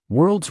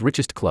World's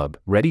richest club,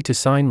 ready to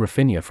sign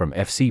Raphinha from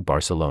FC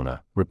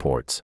Barcelona,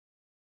 reports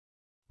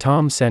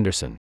Tom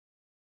Sanderson.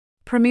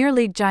 Premier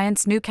League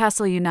giants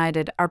Newcastle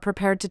United are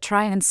prepared to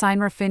try and sign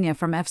Raphinha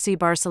from FC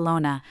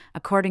Barcelona,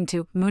 according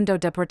to Mundo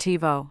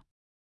Deportivo.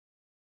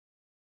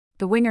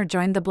 The winger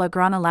joined the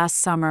Blaugrana last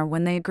summer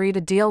when they agreed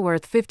a deal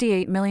worth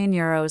 €58 million,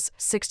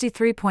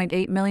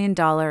 $63.8 million,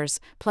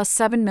 plus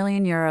 €7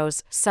 million,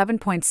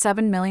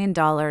 $7.7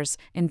 million,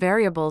 in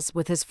variables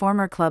with his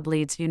former club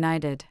Leeds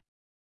United.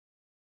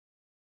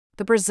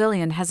 The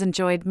Brazilian has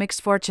enjoyed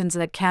mixed fortunes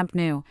at Camp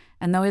Nou,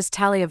 and though his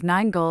tally of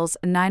 9 goals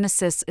and 9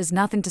 assists is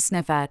nothing to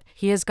sniff at,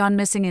 he has gone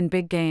missing in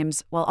big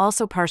games, while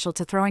also partial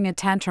to throwing a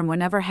tantrum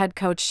whenever head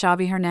coach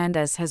Xavi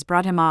Hernandez has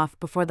brought him off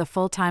before the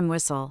full-time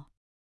whistle.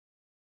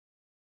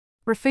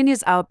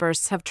 Raphinha's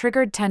outbursts have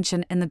triggered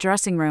tension in the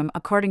dressing room,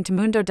 according to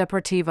Mundo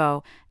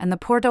Deportivo, and the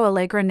Porto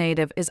Alegre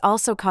native is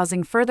also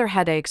causing further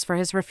headaches for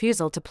his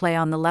refusal to play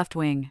on the left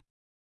wing.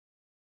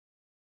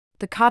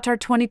 The Qatar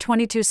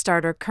 2022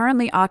 starter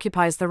currently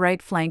occupies the right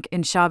flank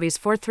in Xavi's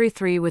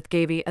 4-3-3 with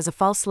Gavi as a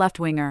false left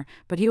winger,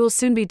 but he will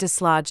soon be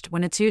dislodged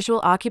when its usual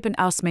occupant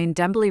Ousmane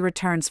Dembele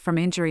returns from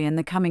injury in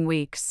the coming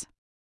weeks.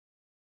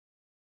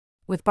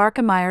 With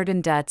Barca mired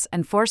in debts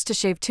and forced to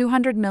shave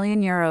 €200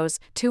 million,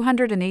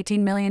 $218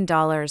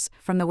 million,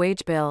 from the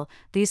wage bill,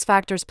 these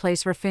factors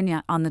place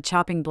Raphinha on the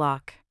chopping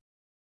block.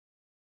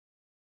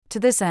 To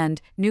this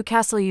end,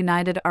 Newcastle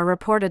United are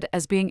reported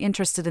as being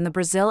interested in the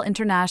Brazil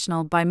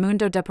international by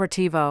Mundo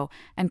Deportivo,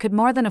 and could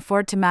more than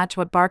afford to match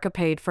what Barca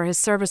paid for his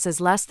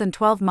services less than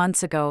 12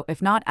 months ago, if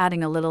not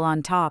adding a little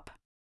on top.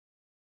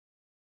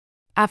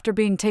 After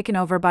being taken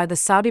over by the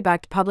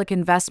Saudi-backed Public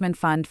Investment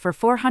Fund for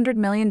 $400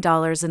 million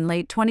in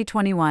late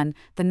 2021,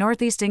 the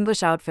Northeast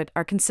English outfit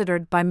are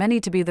considered by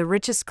many to be the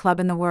richest club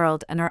in the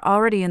world and are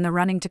already in the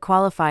running to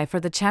qualify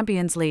for the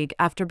Champions League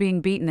after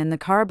being beaten in the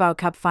Carabao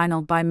Cup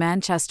final by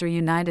Manchester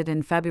United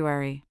in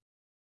February.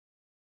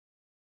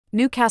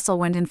 Newcastle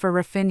went in for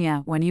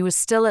Raphinha when he was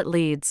still at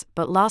Leeds,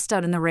 but lost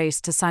out in the race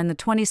to sign the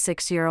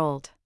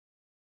 26-year-old.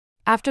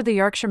 After the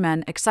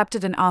Yorkshiremen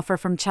accepted an offer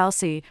from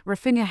Chelsea,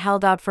 Raphinha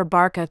held out for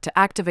Barca to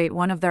activate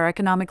one of their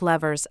economic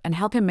levers and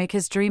help him make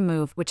his dream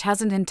move, which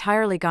hasn't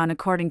entirely gone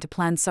according to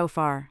plan so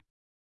far.